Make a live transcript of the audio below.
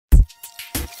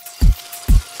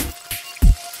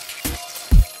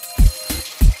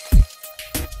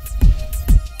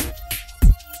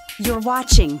You're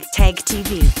watching Tag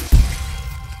TV.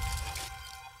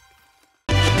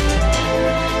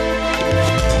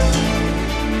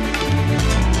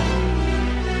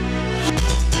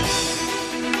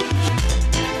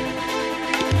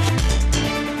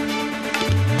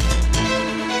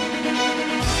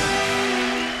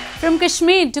 From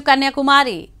Kashmir to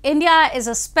Kanyakumari, India is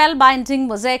a spellbinding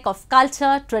mosaic of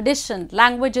culture, tradition,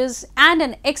 languages and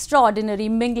an extraordinary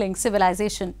mingling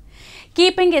civilization.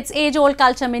 Keeping its age-old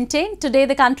culture maintained, today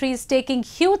the country is taking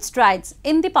huge strides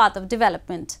in the path of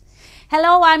development.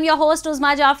 Hello, I'm your host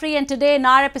Uzma Jafri, and today in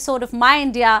our episode of My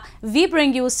India, we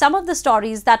bring you some of the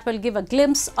stories that will give a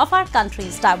glimpse of our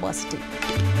country's diversity.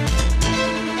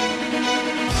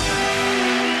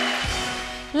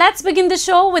 Let's begin the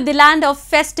show with the land of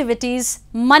festivities,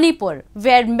 Manipur,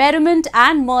 where merriment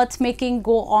and mirth-making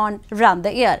go on round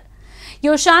the year.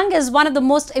 Yoshang is one of the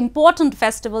most important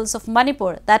festivals of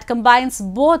Manipur that combines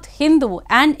both Hindu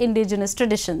and indigenous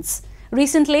traditions.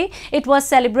 Recently, it was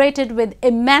celebrated with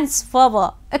immense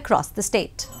fervour across the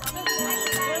state.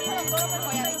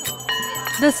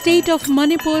 The state of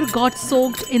Manipur got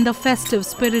soaked in the festive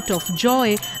spirit of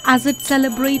joy as it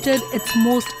celebrated its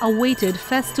most awaited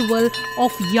festival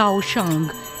of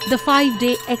Yoshang, the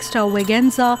 5-day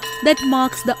extravaganza that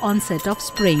marks the onset of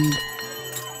spring.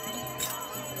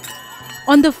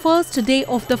 On the first day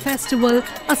of the festival,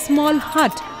 a small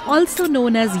hut, also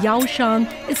known as Yoshang,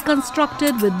 is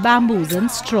constructed with bamboos and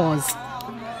straws.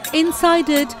 Inside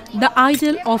it, the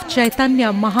idol of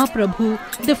Chaitanya Mahaprabhu,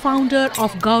 the founder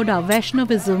of Gauda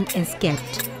Vaishnavism, is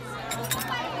kept.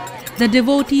 The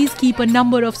devotees keep a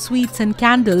number of sweets and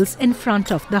candles in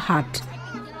front of the hut.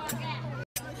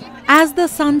 As the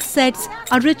sun sets,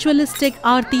 a ritualistic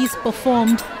aarti is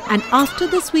performed, and after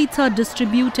the sweets are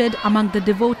distributed among the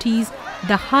devotees,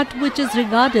 the hut, which is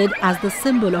regarded as the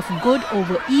symbol of good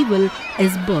over evil,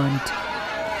 is burnt.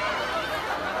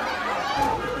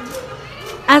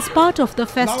 As part of the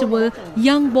festival,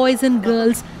 young boys and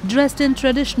girls dressed in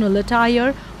traditional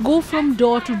attire go from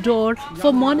door to door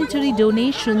for monetary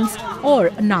donations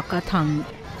or nakathang.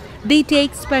 They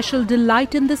take special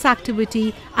delight in this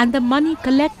activity, and the money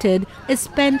collected is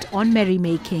spent on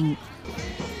merrymaking.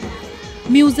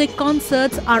 Music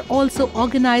concerts are also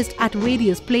organized at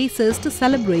various places to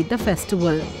celebrate the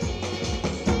festival.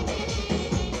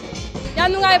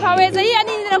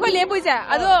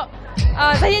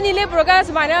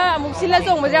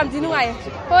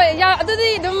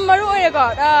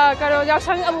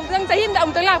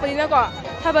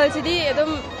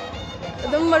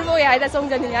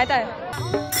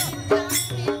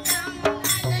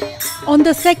 On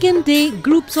the second day,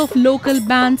 groups of local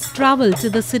bands travel to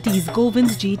the city's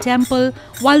Govindji temple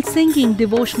while singing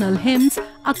devotional hymns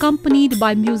accompanied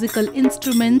by musical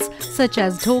instruments such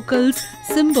as dhokals,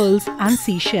 cymbals and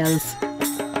seashells.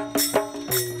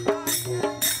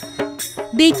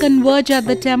 They converge at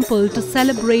the temple to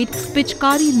celebrate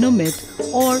Pichkari Numit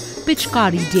or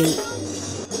Pichkari Day.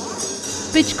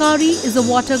 Pichkari is a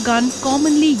water gun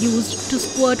commonly used to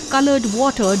squirt coloured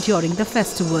water during the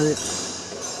festival.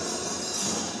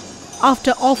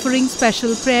 After offering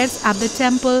special prayers at the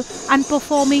temple and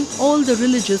performing all the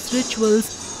religious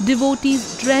rituals,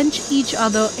 devotees drench each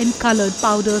other in coloured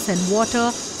powders and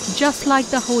water, just like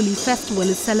the holy festival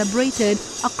is celebrated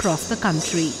across the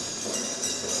country.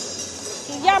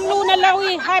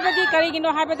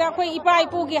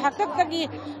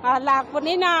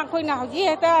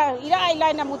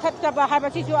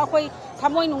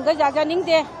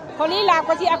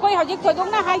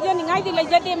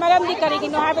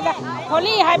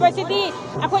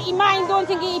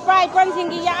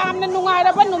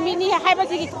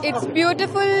 It's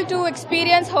beautiful to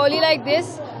experience Holi like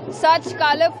this, such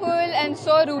colorful and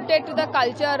so rooted to the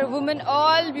culture. Women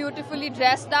all beautifully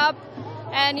dressed up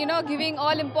and giving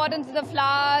all importance to the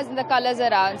flowers and the colors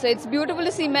around. So it's beautiful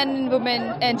to see men and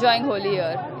women enjoying Holi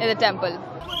here in the temple.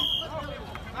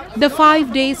 The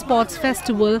 5-day sports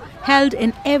festival, held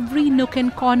in every nook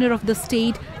and corner of the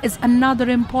state, is another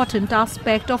important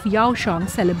aspect of Yoshang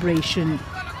celebration.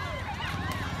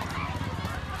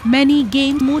 Many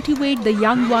games motivate the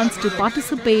young ones to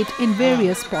participate in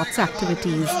various sports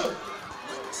activities.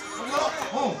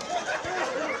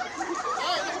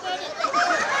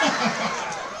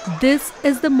 This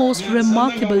is the most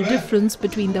remarkable difference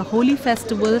between the Holi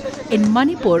festival in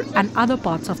Manipur and other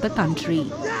parts of the country.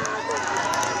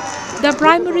 The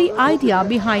primary idea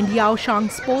behind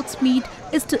Yoshang sports meet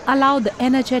is to allow the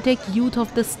energetic youth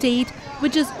of the state,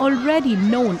 which is already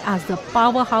known as the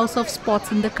powerhouse of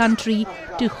sports in the country,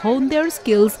 to hone their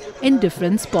skills in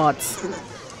different sports.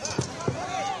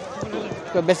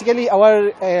 So basically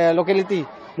our locality,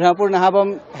 Brahmapur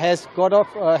Nahabam has got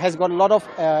a lot of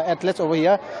athletes over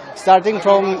here, starting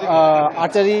from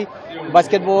archery,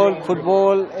 basketball,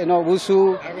 football,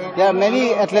 wushu. There are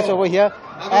many athletes over here,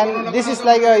 and this is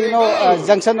like a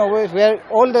junction over where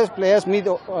all the players meet,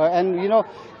 and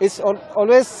it's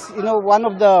always one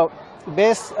of the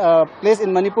best place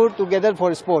in Manipur to gather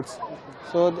for sports.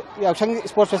 So the Yaoshang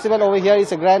Sports Festival over here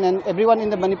is a grand, and everyone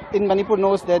in Manipur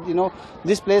knows that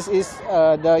this place is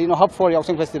the hub for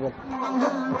Yaoshang Festival.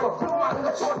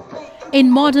 In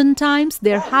modern times,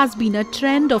 there has been a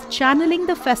trend of channeling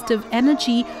the festive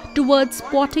energy towards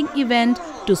sporting event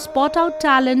to spot out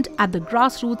talent at the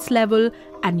grassroots level,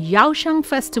 and Yaoshang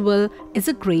Festival is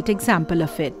a great example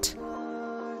of it.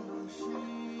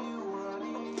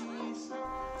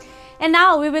 And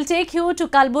now we will take you to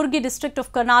Kalburgi district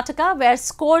of Karnataka, where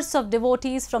scores of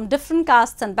devotees from different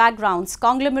castes and backgrounds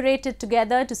conglomerated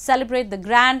together to celebrate the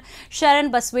grand Sharan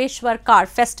Basveshwar Car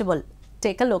Festival.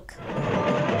 Take a look.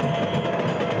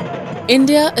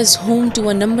 India is home to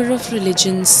a number of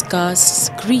religions, castes,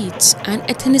 creeds and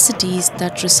ethnicities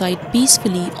that reside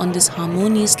peacefully on this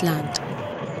harmonious land.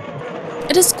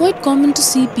 It is quite common to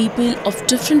see people of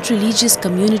different religious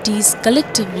communities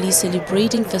collectively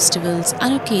celebrating festivals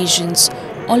and occasions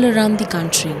all around the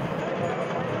country.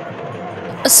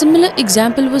 A similar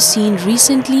example was seen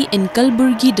recently in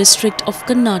Kalburgi district of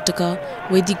Karnataka,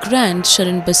 where the grand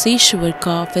Sharan Basveshwar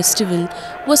Car Festival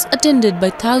was attended by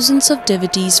thousands of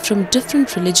devotees from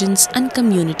different religions and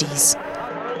communities.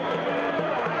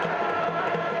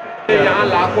 यहाँ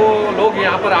लाखों लोग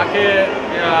यहाँ पर आके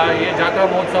ये जात्रा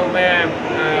महोत्सव में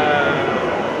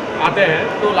आते हैं,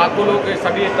 तो लाखों लोग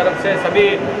सभी तरफ से सभी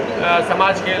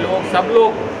समाज के लोग सब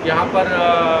लोग यहाँ पर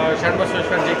शरण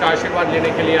बसवेश्वर जी का आशीर्वाद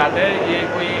लेने के लिए आते हैं। ये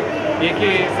कोई एक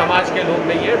ही समाज के लोग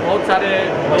नहीं है, बहुत सारे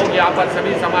लोग यहाँ पर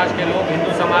सभी समाज के लोग,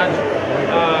 हिंदू समाज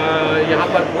यहाँ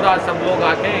पर पूरा सब लोग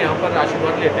आके यहाँ पर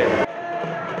आशीर्वाद लेते हैं।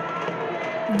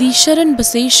 The Sharan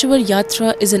Basveshwar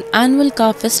Yatra is an annual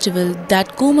car festival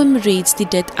that commemorates the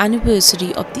death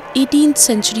anniversary of the 18th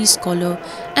century scholar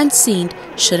and saint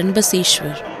Sharan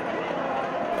Basveshwar.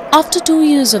 After 2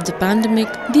 years of the pandemic,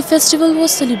 the festival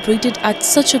was celebrated at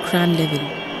such a grand level.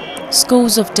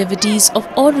 Scores of devotees of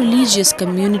all religious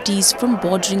communities from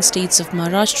bordering states of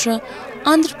Maharashtra,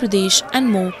 Andhra Pradesh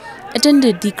and more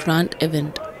attended the grand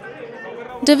event.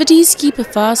 Devotees keep a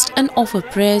fast and offer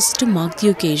prayers to mark the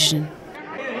occasion.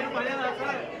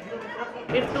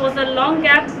 It was a long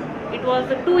gap. It was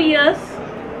 2 years.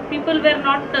 People were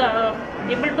not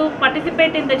able to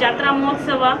participate in the Jatra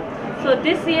Mahotsava. So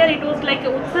this year it was like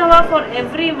a Utsava for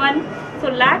everyone.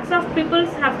 So lakhs of people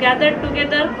have gathered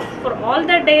together for all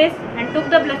the days and took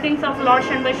the blessings of Lord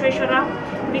Sharan Basveshwara.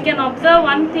 We can observe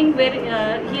one thing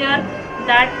here,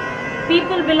 that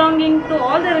people belonging to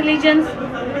all the religions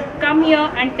come here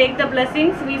and take the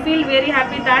blessings. We feel very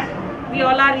happy that we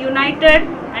all are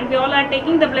united and we all are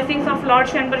taking the blessings of Lord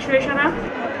Sharan Basveshwara.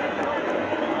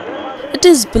 It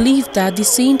is believed that the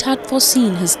saint had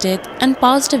foreseen his death and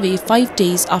passed away 5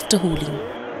 days after holy.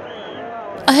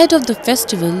 Ahead of the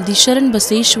festival, the Sharan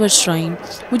Basveshwar shrine,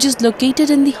 which is located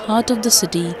in the heart of the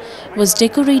city, was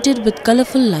decorated with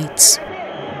colourful lights.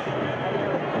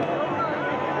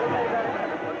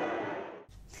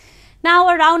 Now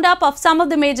a roundup of some of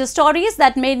the major stories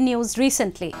that made news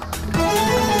recently.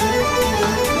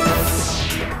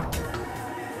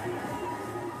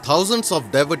 Thousands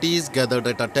of devotees gathered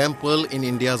at a temple in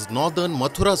India's northern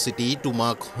Mathura city to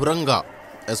mark Huranga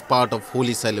as part of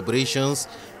holy celebrations,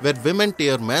 where women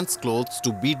tear men's clothes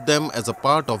to beat them as a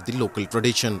part of the local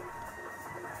tradition.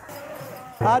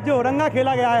 आज जो हुरंगा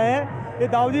खेला गया है, ये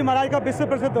दाऊजी महाराज का विश्व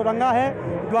प्रसिद्ध हुरंगा है।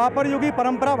 द्वापर युगी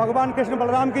परंपरा भगवान कृष्ण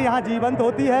बलराम की यहाँ जीवंत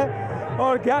होती है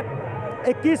और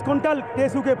 21 कुंटल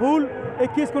केसू के फूल,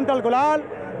 21 कुंटल गुलाल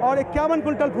और 51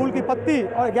 कुंटल फूल की पत्ती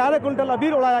और 11 कुंटल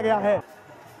अबीर उड़ाया गया है।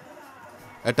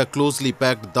 At a closely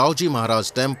packed Dauji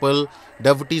Maharaj temple,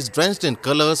 devotees drenched in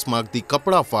colors marked the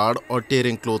Kapda Fad or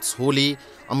tearing clothes holy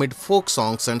amid folk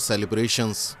songs and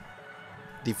celebrations.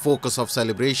 The focus of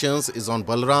celebrations is on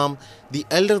Balram, the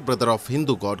elder brother of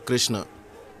Hindu god Krishna.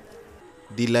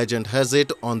 The legend has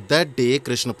it on that day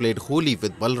Krishna played holi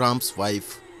with Balram's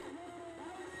wife.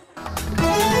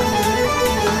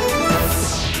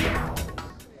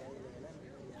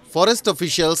 Forest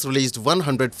officials released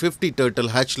 150 turtle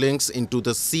hatchlings into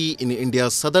the sea in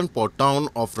India's southern port town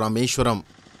of Rameshwaram.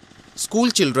 School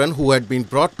children who had been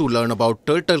brought to learn about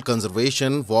turtle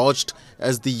conservation watched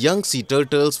as the young sea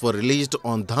turtles were released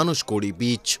on Dhanushkodi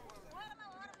beach.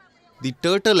 The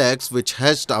turtle eggs, which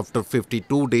hatched after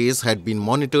 52 days, had been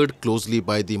monitored closely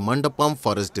by the Mandapam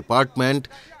Forest Department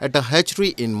at a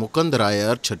hatchery in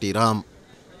Mukandarayar, Chhattiram.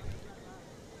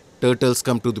 Turtles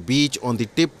come to the beach on the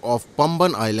tip of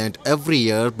Pamban Island every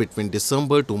year between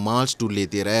December to March to lay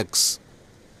their eggs.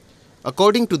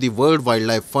 According to the World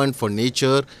Wildlife Fund for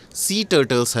Nature, sea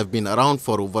turtles have been around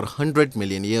for over 100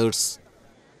 million years.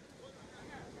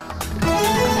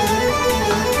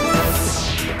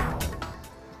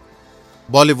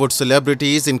 Bollywood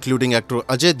celebrities including actor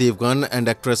Ajay Devgan and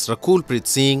actress Rakul Preet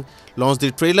Singh launched the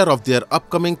trailer of their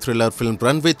upcoming thriller film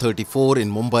Runway 34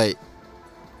 in Mumbai.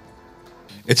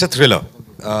 It's a thriller.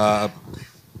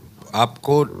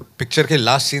 आपको picture के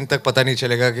last scene तक पता नहीं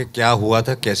चलेगा कि क्या हुआ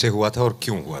था, कैसे हुआ था और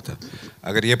क्यों हुआ था.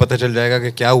 अगर ये पता चल जाएगा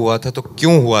कि क्या हुआ था तो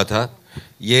क्यों हुआ था,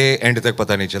 ये एंड तक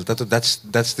पता नहीं चलता. तो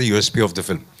that's the USP of the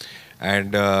film.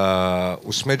 And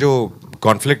उसमें जो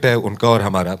कॉन्फ्लिक्ट है उनका और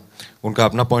हमारा, उनका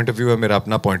अपना पॉइंट ऑफ व्यू है, मेरा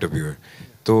अपना पॉइंट ऑफ व्यू है.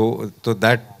 तो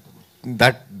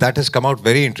that has come out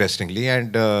very interestingly,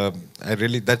 and I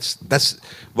really that's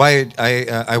why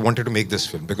I wanted to make this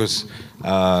film, because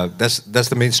that's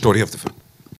the main story of the film.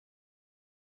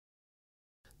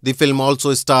 The film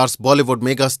also stars Bollywood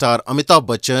megastar Amitabh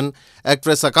Bachchan,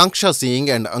 actress Akanksha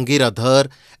Singh and Angira Dhar,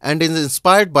 and is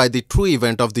inspired by the true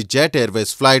event of the Jet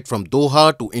Airways flight from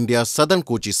Doha to India's southern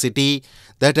Kochi city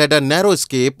that had a narrow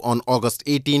escape on August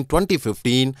 18,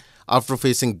 2015 after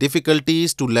facing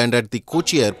difficulties to land at the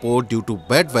Kochi airport due to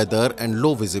bad weather and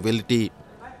low visibility.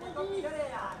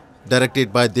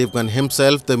 Directed by Devgan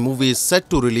himself, the movie is set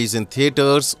to release in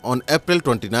theatres on April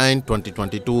 29,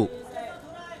 2022.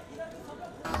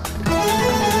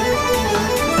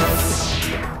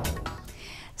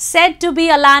 Said to be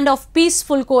a land of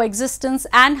peaceful coexistence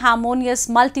and harmonious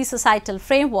multi-societal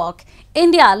framework,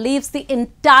 India leaves the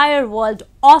entire world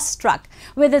awestruck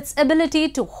with its ability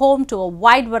to home to a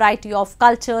wide variety of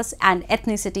cultures and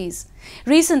ethnicities.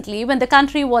 Recently, when the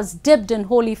country was dipped in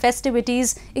holy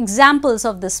festivities, examples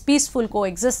of this peaceful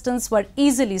coexistence were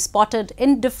easily spotted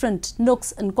in different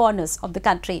nooks and corners of the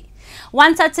country.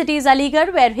 One such city is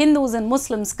Aligarh, where Hindus and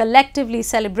Muslims collectively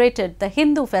celebrated the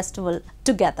Hindu festival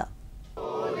together.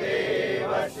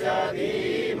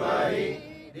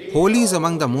 Holi is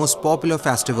among the most popular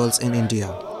festivals in India.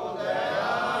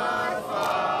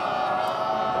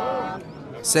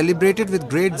 Celebrated with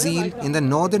great zeal in the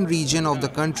northern region of the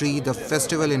country, the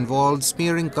festival involves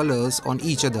smearing colors on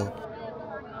each other.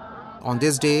 On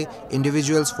this day,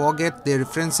 individuals forget their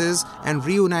differences and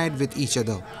reunite with each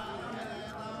other.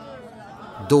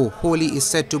 Though Holi is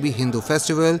said to be Hindu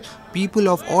festival, people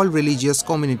of all religious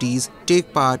communities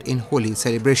take part in Holi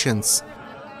celebrations.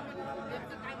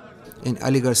 In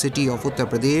Aligarh city of Uttar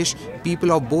Pradesh,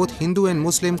 people of both Hindu and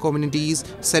Muslim communities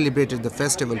celebrated the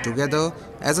festival together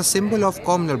as a symbol of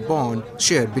communal bond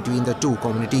shared between the two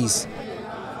communities.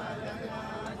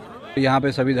 यहाँ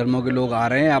पे सभी धर्मों के लोग आ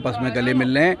रहे हैं, आपस में गले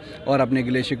मिल रहे हैं और अपने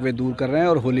गिले शिकवे दूर कर रहे हैं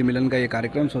और होली मिलन का ये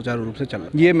कार्यक्रम सुचारू रूप से चल रहा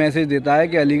है. ये मैसेज देता है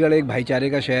कि अलीगढ़ एक भाईचारे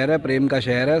का शहर है, प्रेम का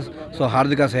शहर है,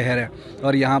 सौहार्द का शहर है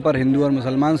और यहाँ पर हिंदू और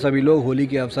मुसलमान सभी लोग होली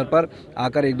के अवसर पर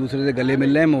आकर एक दूसरे से गले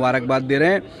मिल रहे हैं, मुबारकबाद दे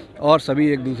रहे हैं और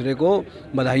सभी एक दूसरे को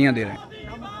बधाइयाँ दे रहे हैं.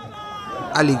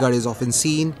 Aligarh is often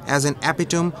seen as an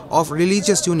epitome of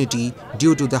religious unity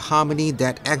due to the harmony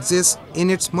that exists in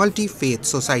its multi-faith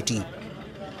society.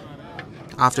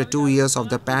 After 2 years of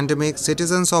the pandemic,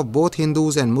 citizens of both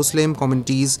Hindus and Muslim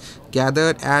communities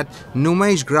gathered at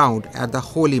Numaish ground at the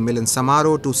Holi Milan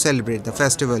Samaroh to celebrate the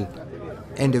festival.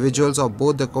 Individuals of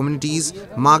both the communities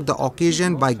marked the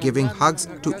occasion by giving hugs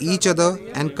to each other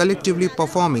and collectively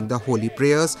performing the holy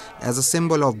prayers as a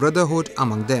symbol of brotherhood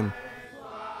among them.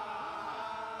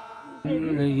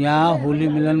 यहाँ होली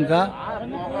मिलन का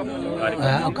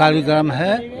कार्यक्रम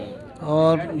है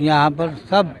और यहाँ पर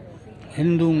सब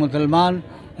हिंदू मुसलमान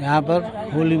यहाँ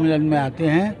पर होली मिलन में आते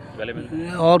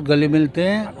हैं और गले मिलते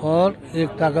हैं और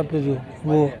एकता का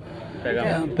वो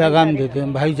पैगाम देते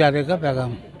हैं, भाईचारे का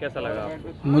पैगाम. कैसा लगा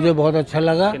आपको? मुझे बहुत अच्छा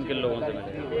लगा. किन किन लोगों से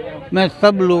मिले? मैं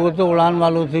सब लोगों से, उड़ान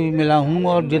वालों से भी मिला हूँ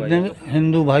और जितने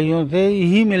हिंदू भाइयों से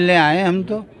ही मिलने आए हैं हम.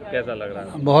 तो कैसा लग रहा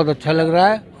है? बहुत अच्छा लग रहा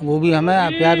है. वो भी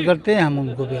हमें प्यार करते हैं, हम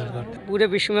उनको प्यार करते हैं. पूरे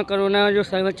विश्व में कोरोना जो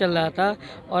संकट चल रहा था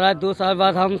और आज 2 साल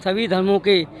बाद हम सभी धर्मों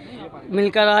के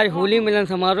मिलकर आज होली मिलन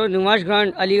समारोह नुमाइश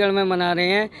ग्राउंड अलीगढ़ में मना रहे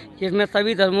हैं, जिसमें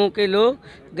सभी धर्मों के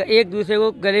लोग एक दूसरे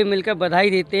को गले मिलकर बधाई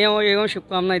देते हैं और एवं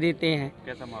शुभकामनाएं देते हैं.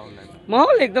 कैसा माहौल है?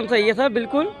 माहौल एकदम सही है सर,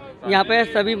 बिल्कुल. यहाँ पे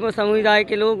सभी समुदाय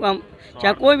के लोग,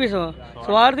 चाहे कोई भी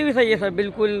स्वार्थ भी सही है सर,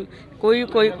 बिल्कुल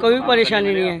कोई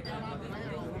परेशानी नहीं है.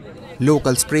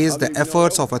 Locals praised the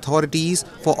efforts of authorities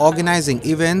for organizing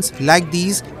events like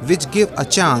these, which give a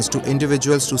chance to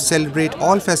individuals to celebrate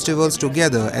all festivals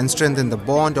together and strengthen the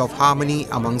bond of harmony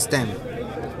amongst them.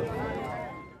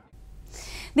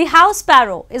 The house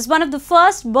sparrow is one of the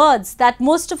first birds that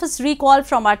most of us recall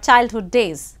from our childhood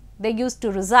days. They used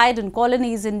to reside in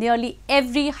colonies in nearly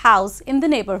every house in the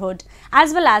neighborhood,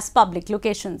 as well as public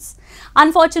locations.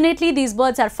 Unfortunately, these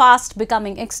birds are fast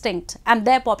becoming extinct and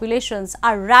their populations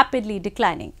are rapidly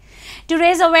declining. To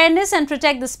raise awareness and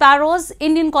protect the sparrows,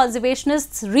 Indian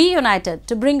conservationists reunited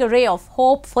to bring a ray of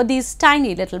hope for these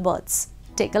tiny little birds.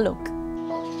 Take a look.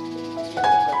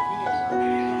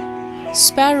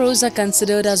 Sparrows are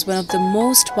considered as one of the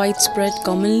most widespread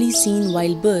commonly seen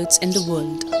wild birds in the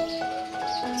world.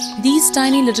 These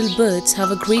tiny little birds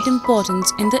have a great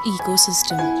importance in the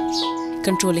ecosystem,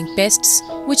 controlling pests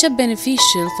which are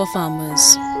beneficial for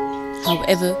farmers.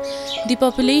 However, the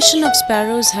population of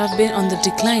sparrows have been on the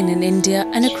decline in India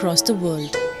and across the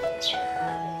world.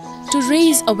 To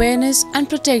raise awareness and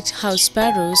protect house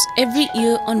sparrows, every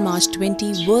year on March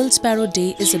 20, World Sparrow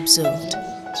Day is observed.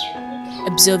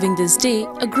 Observing this day,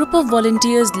 a group of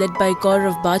volunteers led by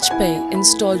Gaurav Bajpayee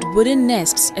installed wooden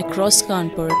nests across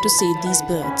Kanpur to save these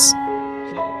birds.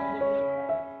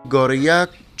 गौरैया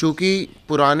चूँकि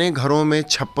पुराने घरों में,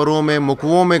 छप्परों में,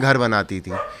 मुकवों में घर बनाती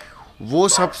थी, वो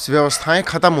सब व्यवस्थाएं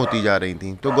ख़त्म होती जा रही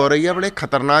थीं, तो गौरैया बड़े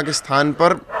ख़तरनाक स्थान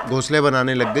पर घोंसले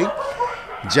बनाने लग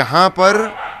गई, जहाँ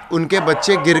पर उनके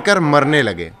बच्चे गिरकर मरने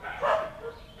लगे।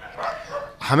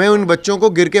 हमें उन बच्चों को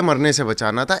गिर के मरने से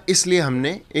बचाना था, इसलिए हमने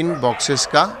इन बॉक्सेस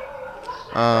का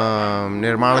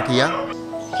निर्माण किया।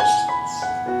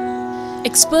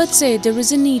 Experts say there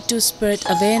is a need to spread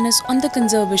awareness on the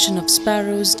conservation of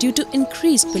sparrows due to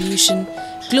increased pollution,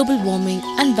 global warming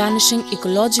and vanishing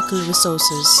ecological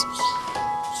resources.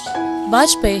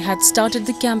 Bajpayee had started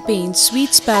the campaign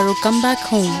Sweet Sparrow Come Back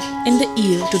Home in the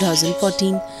year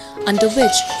 2014, under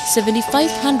which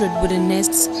 7,500 wooden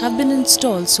nests have been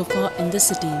installed so far in the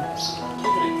city.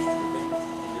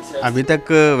 अभी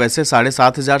तक वैसे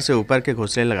 7,500 से ऊपर के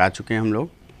घोंसले लगा चुके हैं हम लोग,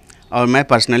 और मैं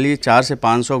पर्सनली 400 से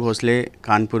 500 घोंसले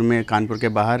कानपुर में, कानपुर के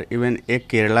बाहर, इवन एक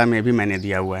केरला में भी मैंने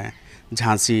दिया हुआ है।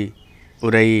 झांसी,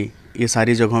 उरई, ये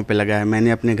सारी जगहों पे लगा है।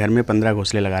 मैंने अपने घर में 15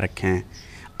 घोंसले लगा रखे हैं।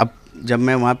 अब जब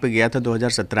मैं वहाँ पे गया था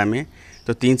 2017 में,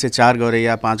 तो 3 से 4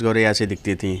 गौरैया, 5 गौरैया ऐसे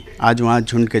दिखती थी। आज वहाँ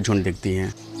झुंड के झुंड दिखती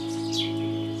हैं।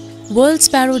 World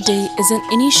Sparrow Day is an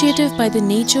initiative by the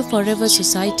Nature Forever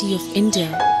Society of India,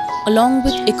 along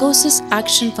with Ecosys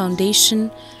Action Foundation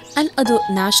and other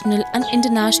national and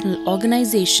international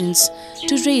organizations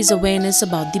to raise awareness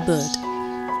about the bird.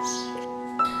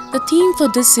 The theme for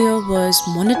this year was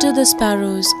Monitor the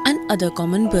Sparrows and Other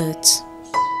Common Birds.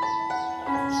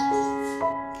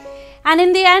 And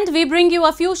in the end, we bring you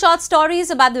a few short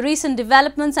stories about the recent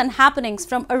developments and happenings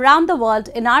from around the world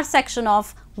in our section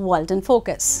of World in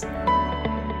Focus.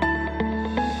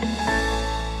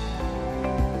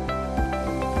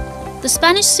 The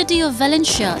Spanish city of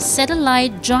Valencia set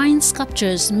alight giant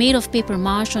sculptures made of paper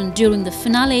mache during the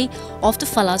finale of the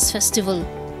Fallas festival.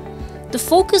 The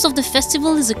focus of the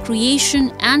festival is the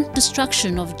creation and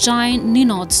destruction of giant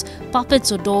ninots,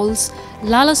 puppets or dolls.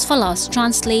 Las Fallas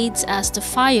translates as the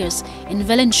fires in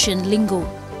Valencian lingo.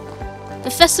 The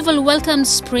festival welcomes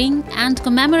spring and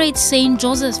commemorates Saint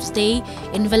Joseph's Day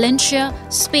in Valencia,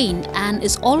 Spain, and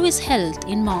is always held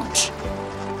in March.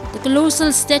 The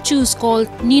colossal statues called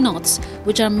ninots,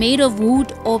 which are made of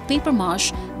wood or paper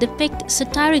mache, depict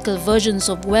satirical versions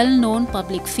of well-known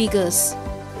public figures.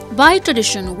 By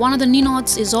tradition, one of the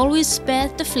ninots is always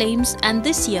spared the flames, and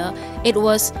this year it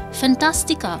was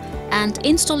Fantastica, an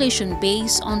installation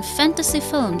based on fantasy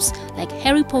films like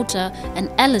Harry Potter and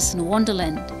Alice in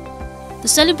Wonderland. The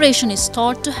celebration is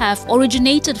thought to have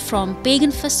originated from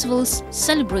pagan festivals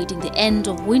celebrating the end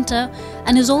of winter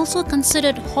and is also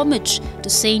considered homage to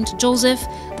Saint Joseph,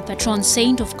 the patron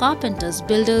saint of carpenters,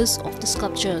 builders of the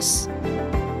sculptures.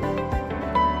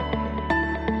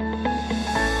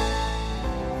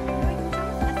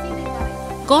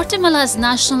 Guatemala's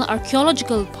National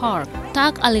Archaeological Park,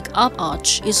 Tag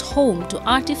Alik-Ab-Arch, is home to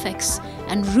artifacts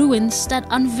and ruins that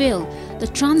unveil the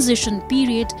transition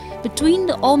period between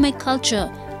the Olmec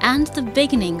culture and the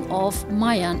beginning of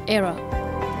Mayan era.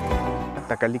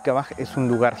 Tacalicabac es un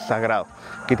lugar sagrado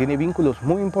que tiene vínculos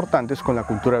muy importantes con la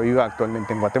cultura viva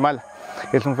actualmente en Guatemala.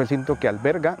 Es un recinto que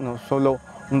alberga no solo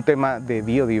un tema de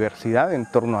biodiversidad en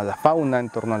torno a la fauna, en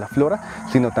torno a la flora,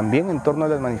 sino también en torno a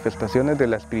las manifestaciones de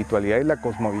la espiritualidad y la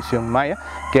cosmovisión maya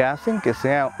que hacen que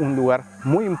sea un lugar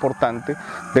muy importante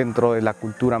dentro de la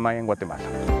cultura maya en Guatemala.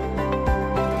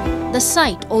 The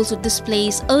site also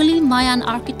displays early Mayan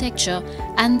architecture,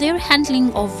 and their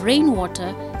handling of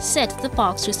rainwater, said the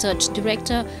park's research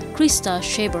director Krista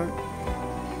Shaber.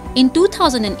 In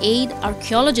 2008,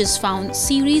 archaeologists found a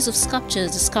series of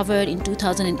sculptures discovered in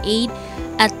 2008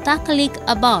 at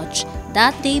Takalik-Abaj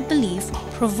that they believe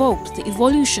provoked the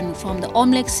evolution from the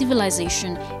Olmec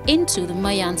civilization into the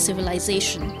Mayan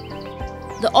civilization.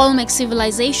 The Olmec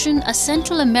civilization, a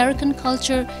Central American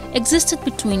culture, existed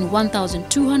between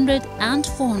 1200 and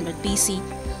 400 BC,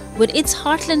 with its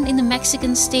heartland in the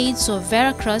Mexican states of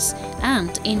Veracruz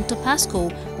and in Tabasco,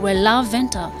 where La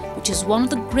Venta, which is one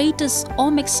of the greatest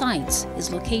Olmec sites,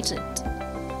 is located.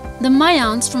 The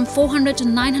Mayans from 400 to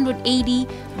 900 AD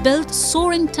built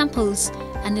soaring temples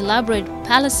and elaborate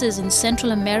palaces in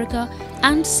Central America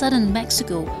and southern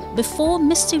Mexico before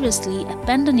mysteriously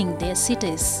abandoning their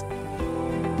cities.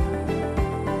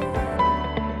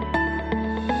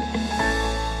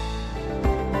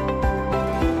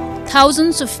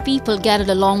 Thousands of people gathered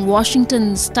along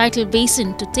Washington's tidal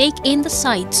basin to take in the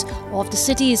sights of the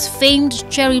city's famed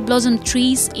cherry blossom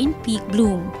trees in peak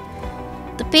bloom.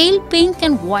 The pale pink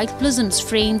and white blossoms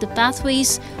frame the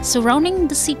pathways surrounding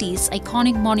the city's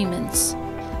iconic monuments.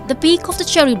 The peak of the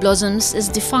cherry blossoms is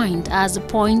defined as the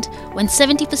point when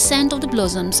 70% of the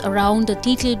blossoms around the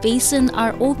tidal basin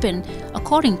are open,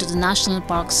 according to the National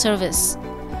Park Service.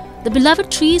 The beloved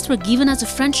trees were given as a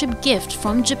friendship gift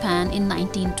from Japan in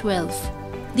 1912.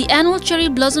 The annual Cherry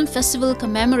Blossom Festival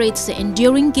commemorates the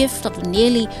enduring gift of the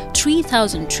nearly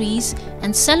 3,000 trees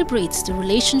and celebrates the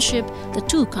relationship the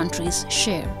two countries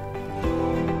share.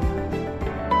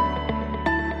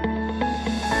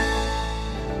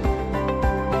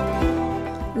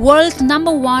 World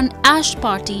 #1 Ash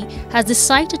Barty has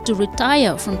decided to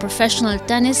retire from professional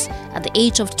tennis at the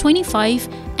age of 25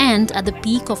 and at the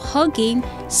peak of her game,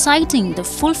 citing the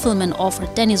fulfillment of her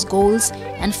tennis goals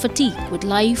and fatigue with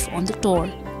life on the tour.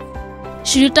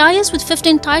 She retires with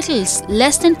 15 titles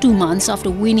less than 2 months after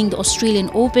winning the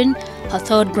Australian Open, her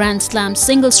third Grand Slam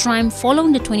singles triumph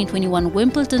following the 2021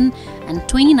 Wimbledon and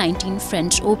 2019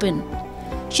 French Open.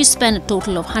 She spent a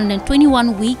total of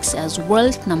 121 weeks as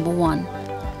world #1.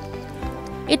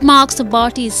 It marks the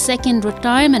Barty's second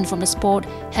retirement from the sport,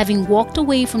 having walked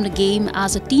away from the game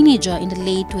as a teenager in the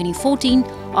late 2014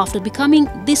 after becoming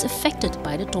disaffected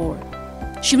by the tour.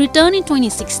 She returned in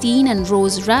 2016 and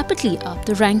rose rapidly up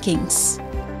the rankings.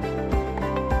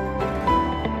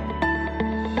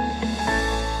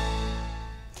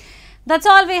 That's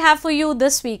all we have for you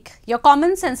this week. Your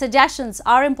comments and suggestions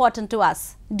are important to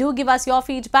us. Do give us your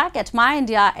feedback at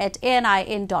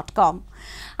myindia@anin.com.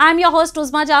 I'm your host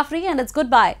Uzma Jafri, and it's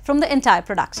goodbye from the entire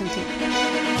production team.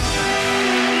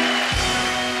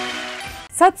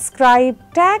 Subscribe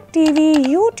Tag TV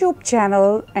YouTube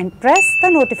channel and press the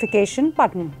notification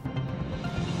button.